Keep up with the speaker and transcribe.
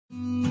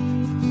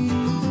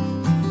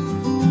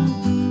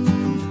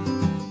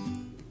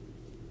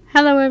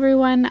Hello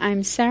everyone,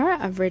 I'm Sarah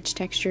of Rich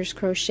Textures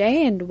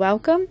Crochet and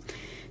welcome.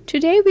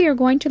 Today we are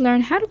going to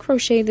learn how to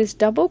crochet this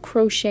double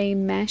crochet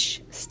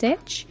mesh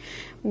stitch,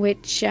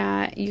 which you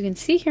can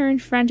see here in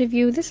front of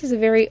you. This is a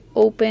very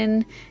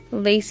open,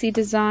 lacy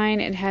design.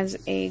 It has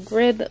a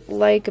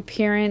grid-like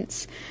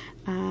appearance,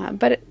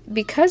 but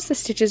because the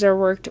stitches are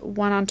worked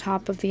one on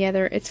top of the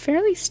other, it's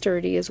fairly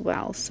sturdy as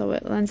well. So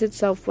it lends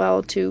itself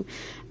well to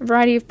a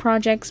variety of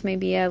projects,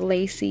 maybe a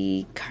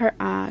lacy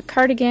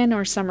cardigan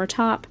or summer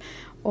top,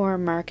 or a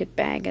market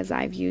bag as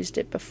I've used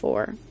it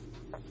before.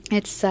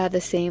 It's the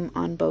same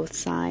on both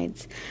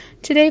sides.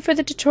 Today for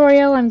the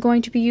tutorial I'm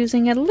going to be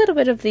using a little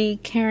bit of the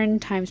Caron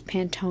x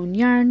Pantone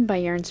yarn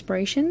by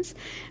Yarnspirations,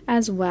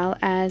 as well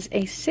as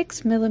a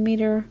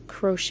 6mm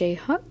crochet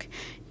hook.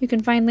 You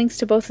can find links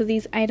to both of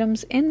these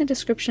items in the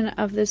description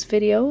of this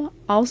video.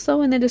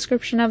 Also in the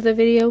description of the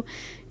video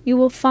you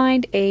will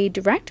find a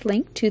direct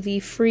link to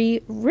the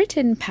free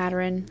written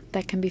pattern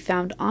that can be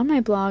found on my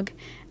blog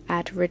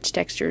at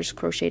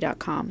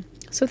richtexturescrochet.com.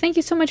 So thank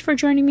you so much for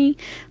joining me.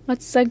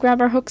 Let's grab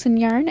our hooks and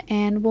yarn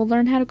and we'll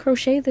learn how to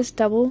crochet this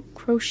double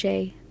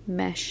crochet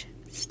mesh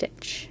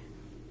stitch.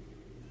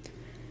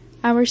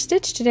 Our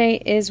stitch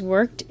today is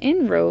worked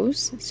in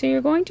rows, so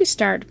you're going to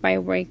start by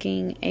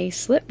working a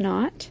slip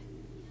knot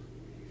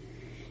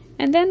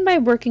and then by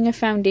working a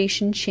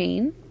foundation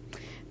chain.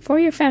 For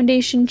your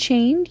foundation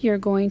chain you're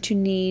going to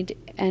need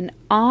an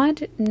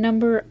odd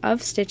number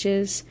of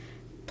stitches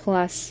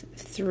plus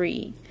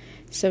 3.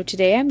 So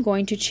today I'm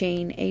going to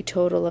chain a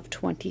total of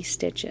 20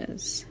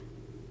 stitches.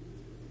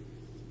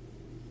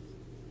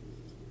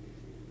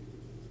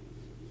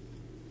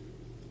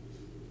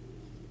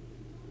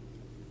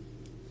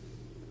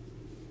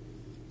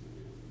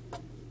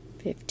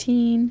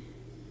 (15)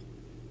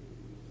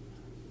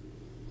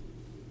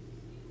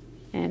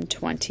 and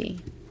 20.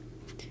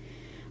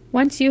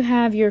 Once you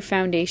have your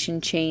foundation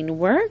chain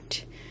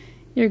worked,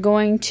 you're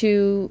going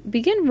to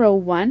begin row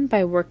 1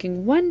 by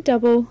working 1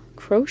 double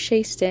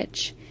crochet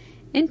stitch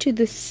into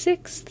the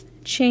 6th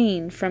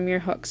chain from your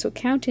hook. So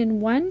count in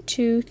 1,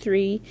 2,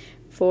 3,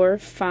 4,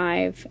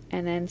 5,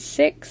 and then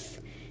 6.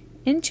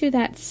 Into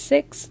that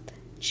 6th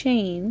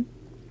chain,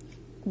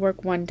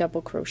 work 1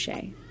 double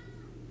crochet.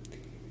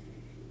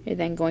 You're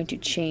then going to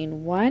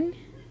chain 1,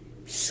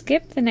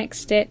 skip the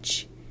next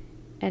stitch,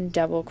 and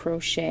double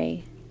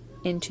crochet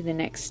into the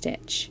next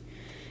stitch.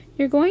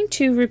 You're going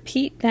to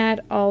repeat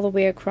that all the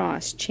way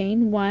across.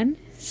 Chain 1,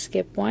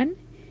 skip 1,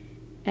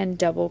 and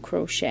double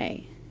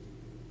crochet.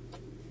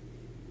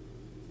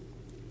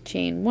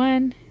 Chain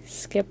 1,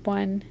 skip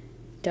 1,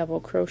 double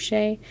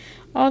crochet.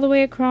 All the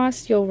way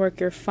across you'll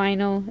work your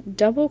final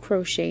double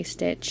crochet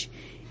stitch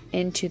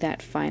into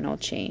that final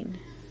chain.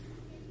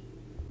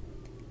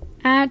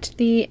 At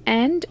the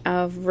end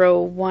of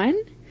row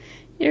 1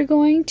 you're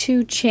going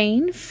to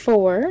chain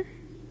 4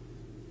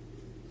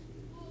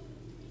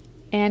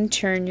 and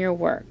turn your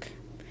work.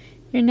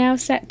 You're now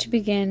set to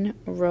begin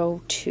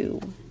row 2.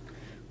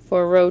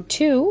 For row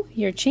 2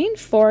 your chain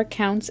 4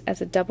 counts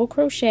as a double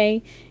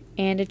crochet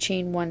and a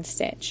chain 1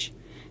 stitch.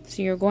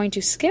 So you're going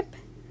to skip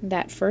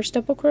that first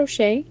double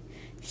crochet,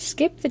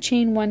 skip the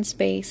chain 1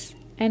 space,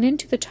 and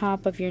into the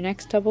top of your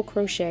next double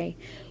crochet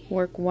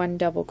work 1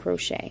 double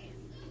crochet.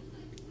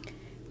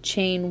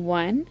 Chain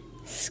 1,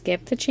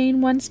 skip the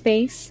chain 1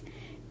 space,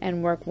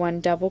 and work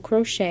 1 double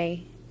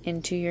crochet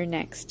into your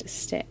next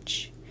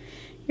stitch.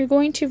 You're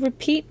going to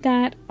repeat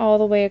that all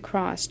the way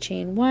across.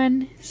 Chain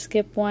 1,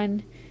 skip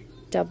 1,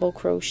 double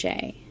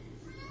crochet.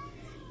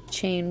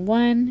 Chain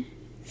 1,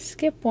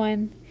 skip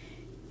 1,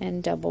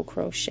 and double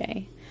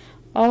crochet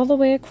all the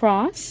way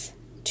across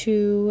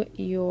to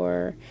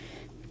your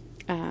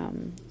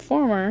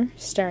former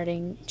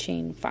starting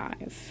chain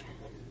 5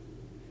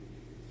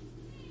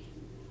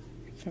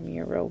 from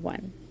your row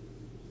 1.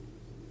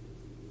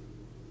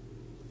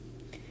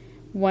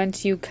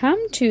 Once you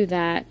come to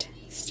that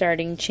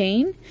starting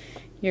chain,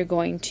 you're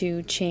going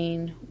to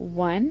chain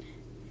 1,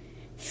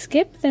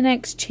 skip the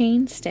next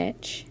chain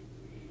stitch,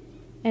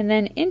 and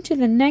then into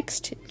the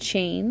next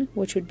chain,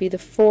 which would be the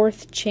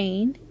 4th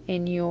chain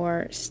in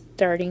your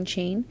starting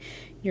chain,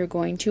 you're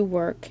going to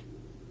work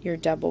your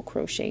double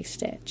crochet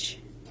stitch.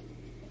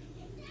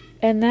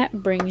 And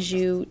that brings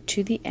you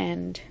to the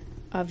end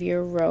of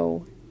your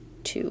row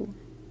 2.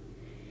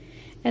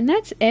 And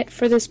that's it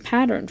for this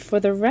pattern. For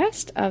the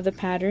rest of the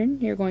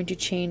pattern, you're going to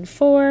chain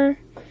 4,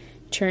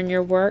 turn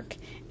your work,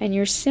 and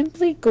you're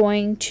simply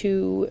going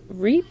to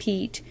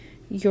repeat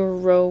your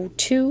row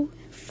 2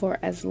 for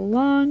as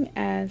long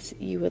as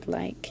you would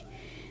like.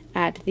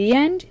 At the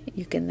end,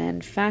 you can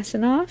then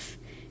fasten off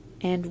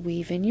and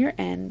weave in your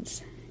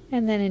ends,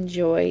 and then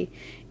enjoy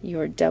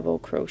your double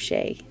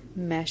crochet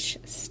mesh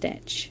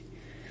stitch.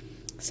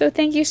 So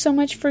thank you so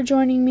much for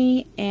joining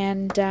me,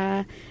 and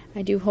I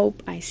do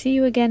hope I see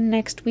you again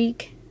next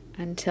week.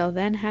 Until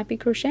then, happy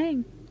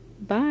crocheting.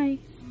 Bye.